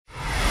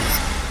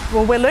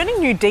Well, we're learning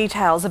new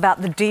details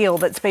about the deal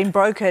that's been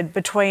brokered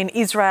between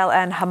Israel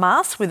and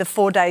Hamas, with a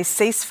 4-day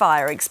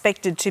ceasefire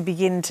expected to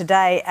begin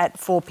today at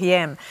 4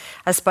 p.m.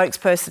 A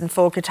spokesperson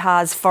for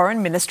Qatar's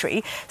foreign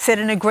ministry said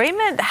an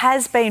agreement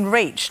has been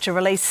reached to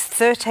release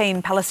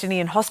 13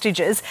 Palestinian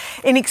hostages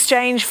in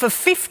exchange for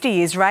 50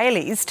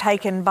 Israelis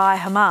taken by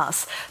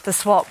Hamas. The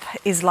swap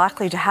is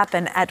likely to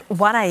happen at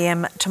 1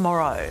 a.m.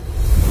 tomorrow.